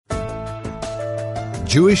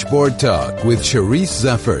Jewish Board Talk with Charisse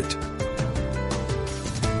Zaffert.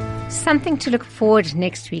 Something to look forward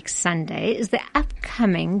next week Sunday is the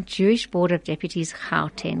upcoming Jewish Board of Deputies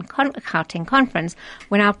Gauteng conference,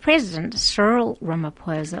 when our president, Cyril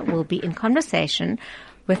Ramaphosa, will be in conversation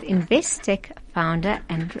with Investec founder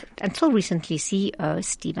and until recently CEO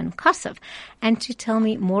Stephen Kossoff. And to tell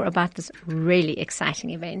me more about this really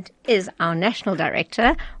exciting event is our National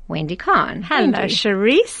Director, Wendy Kahn. Hello, Wendy.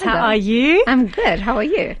 Charisse. Hello. How are you? I'm good. How are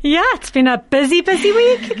you? Yeah, it's been a busy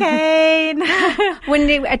week again.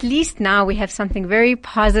 Wendy, at least now we have something very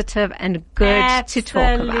positive and good to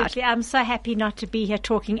talk about. Absolutely. I'm so happy not to be here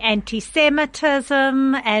talking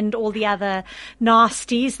anti-Semitism and all the other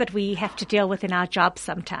nasties that we have to deal with in our jobs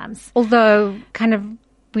sometimes. Although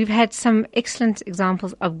we've had some excellent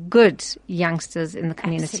examples of good youngsters in the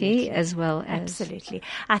community. Absolutely. As well as... Absolutely.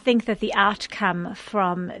 I think that the outcome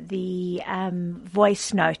from the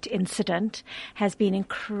voice note incident has been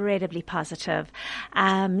incredibly positive.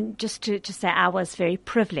 Just to say, I was very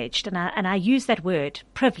privileged, and I use that word,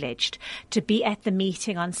 privileged, to be at the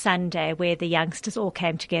meeting on Sunday where the youngsters all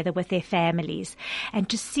came together with their families, and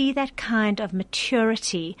to see that kind of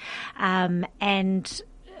maturity and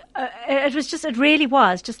it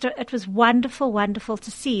was wonderful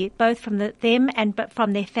to see, both from them but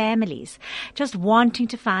from their families, just wanting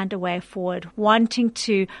to find a way forward, wanting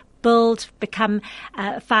to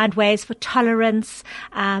find ways for tolerance,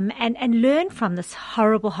 and learn from this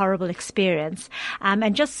horrible experience.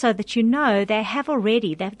 And just so that you know,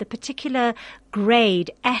 the particular grade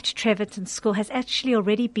at Treverton School has actually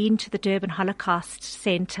already been to the Durban Holocaust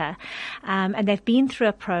Centre, and they've been through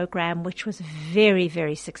a program which was very,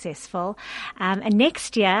 very successful. And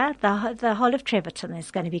next year, the whole of Treverton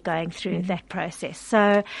is going to be going through that process.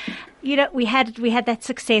 So, we had that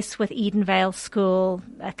success with Edenvale School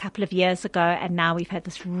a couple of years ago, and now we've had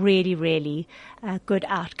this really, really good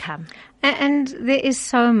outcome. And there is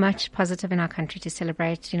so much positive in our country to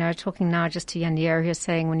celebrate. Talking now just to Yanir, who's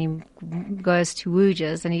saying when he goes to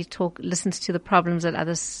Woojers and he listens to the problems that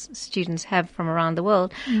other students have from around the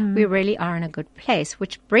world, we really are in a good place,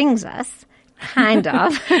 which brings us kind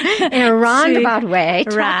of in a roundabout way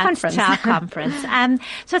to our conference.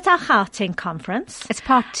 So it's our Gauteng conference. It's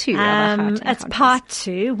part 2 of our Gauteng It's conference. part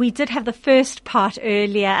 2. We did have the first part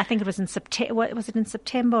earlier. I think it was in September. Was it in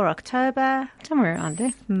September or October? Somewhere around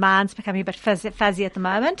there. Mine's becoming a bit fuzzy at the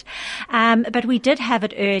moment. But we did have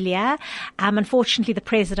it earlier. Unfortunately, the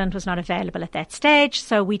president was not available at that stage,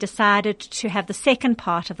 so we decided to have the second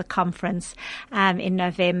part of the conference in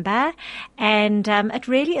November. And it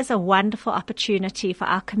really is a wonderful opportunity for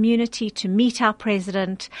our community to meet our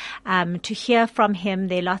president, to hear from him.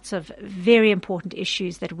 There are lots of very important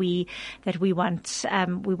issues that we want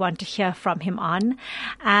to hear from him on,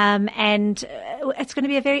 and it's going to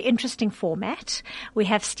be a very interesting format. We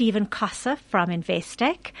have Stephen Kossoff from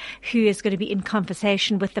Investec, who is going to be in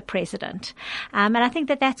conversation with the president, and I think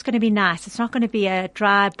that's going to be nice. It's not going to be a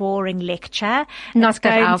dry, boring lecture. Not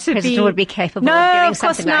that our president would be capable of doing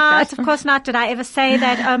something like that. Of course not. Did I ever say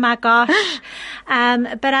that? Oh my gosh.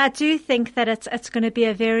 But I do think that it's going to be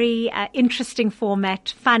a very interesting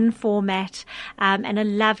format, fun format, and a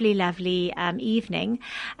lovely evening.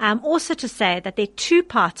 Also to say that there are 2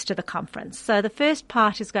 parts to the conference. So the first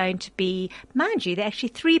part is going to be, mind you, there are actually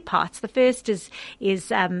 3 parts. The first is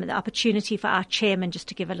the opportunity for our chairman just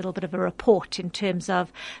to give a little bit of a report in terms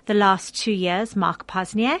of the last 2 years, Mark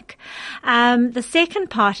Posniak. The second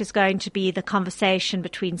part is going to be the conversation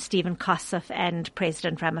between Stephen Kossoff and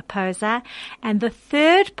President Ramaphosa. And the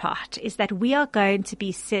third part is that we are going to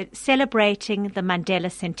be celebrating the Mandela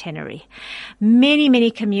Centenary.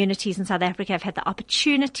 Many communities in South Africa have had the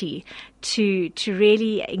opportunity to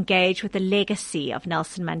really engage with the legacy of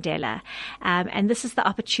Nelson Mandela. And this is the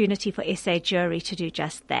opportunity for SA Jury to do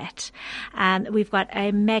just that. We've got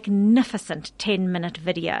a magnificent 10-minute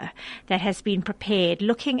video that has been prepared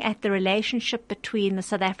looking at the relationship between the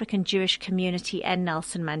South African Jewish community and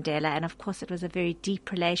Nelson Mandela. And of course, it was a very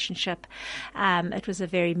deep relationship. It was a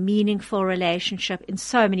very meaningful relationship in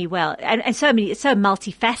so many it's so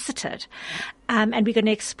multifaceted. And we're going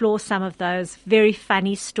to explore some of those very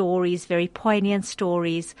funny stories, very poignant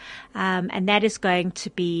stories, and that is going to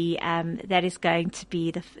be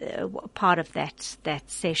the part of that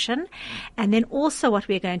session. And then also, what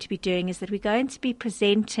we're going to be doing is that we're going to be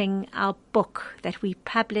presenting our book that we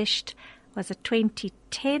published. Was it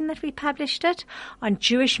 2010 that we published it, on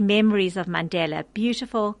Jewish Memories of Mandela?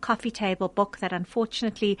 Beautiful coffee table book that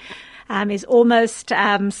unfortunately is almost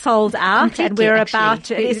sold out, completely, and we're actually. about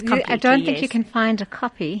to. It is completely, I don't think yes. you can find a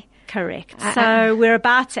copy correct. So we're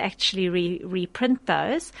about to actually reprint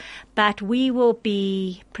those, but we will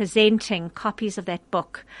be presenting copies of that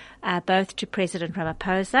book both to President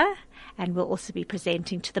Ramaphosa, and we'll also be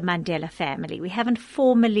presenting to the Mandela family. We haven't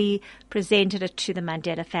formally presented it to the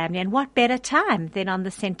Mandela family, and what better time than on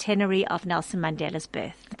the centenary of Nelson Mandela's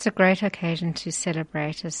birth? It's a great occasion to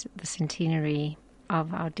celebrate the centenary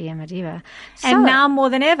of our dear Madiba. And now more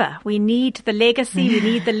than ever, we need the legacy, we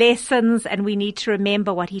need the lessons, and we need to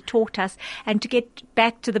remember what he taught us. And to get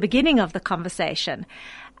back to the beginning of the conversation,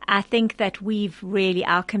 I think that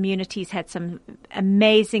our community's had some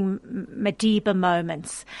amazing Madiba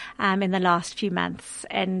moments in the last few months.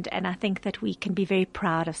 And I think that we can be very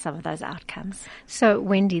proud of some of those outcomes. So,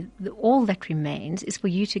 Wendy, all that remains is for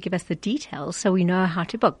you to give us the details so we know how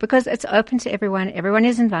to book, because it's open to everyone. Everyone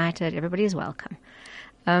is invited. Everybody is welcome.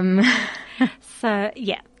 It's going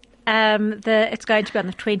to be on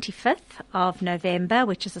the 25th of November,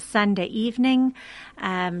 which is a Sunday evening.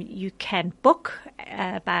 You can book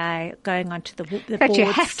by going onto the boards. But you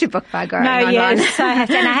have to book by going on. Yes, I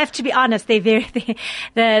have to be honest.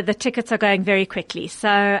 The tickets are going very quickly. So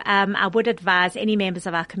I would advise any members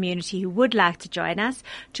of our community who would like to join us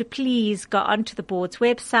to please go onto the board's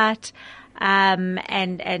website.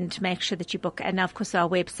 And make sure that you book. And of course, our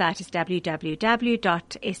website is www.sajbd.org.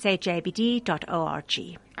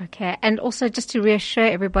 Okay. And also just to reassure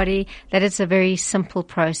everybody that it's a very simple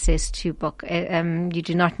process to book. You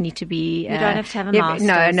do not need to be... you don't have to have a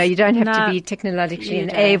master's. No, you don't have to be technologically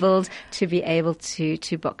enabled to be able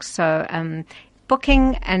to book. So,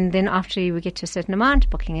 booking, and then after we get to a certain amount,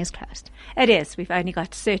 booking is closed. It is. We've only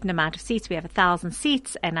got a certain amount of seats. We have 1,000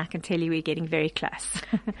 seats, and I can tell you we're getting very close.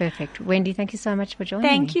 Perfect. Wendy, thank you so much for joining me.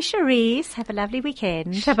 Thank you, Cherise. Have a lovely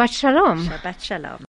weekend. Shabbat Shalom. Shabbat Shalom.